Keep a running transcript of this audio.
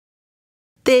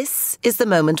This is the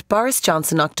moment Boris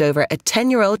Johnson knocked over a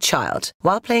 10-year-old child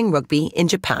while playing rugby in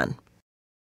Japan.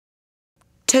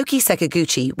 Toki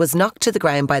Sakaguchi was knocked to the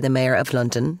ground by the Mayor of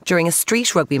London during a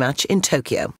street rugby match in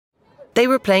Tokyo. They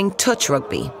were playing touch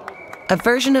rugby, a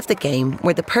version of the game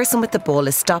where the person with the ball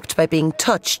is stopped by being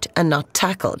touched and not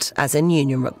tackled, as in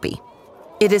union rugby.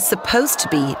 It is supposed to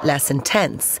be less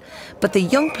intense, but the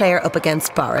young player up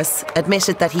against Boris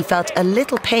admitted that he felt a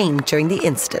little pain during the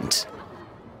incident.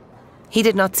 He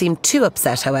did not seem too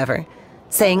upset, however,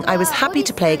 saying, "I was happy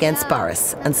to play against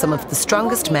Boris and some of the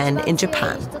strongest men in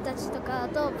Japan."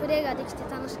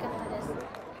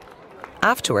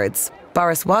 Afterwards,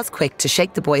 Boris was quick to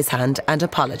shake the boy's hand and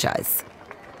apologise.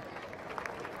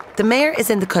 The mayor is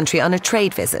in the country on a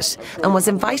trade visit and was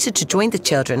invited to join the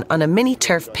children on a mini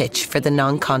turf pitch for the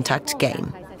non-contact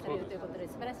game.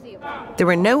 There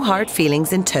were no hard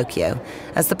feelings in Tokyo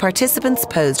as the participants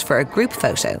posed for a group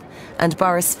photo and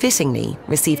Boris fittingly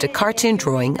received a cartoon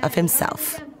drawing of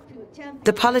himself.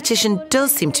 The politician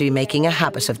does seem to be making a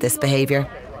habit of this behaviour.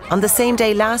 On the same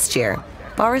day last year,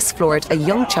 Boris floored a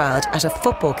young child at a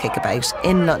football kickabout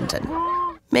in London.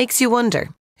 Makes you wonder,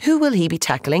 who will he be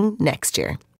tackling next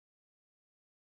year?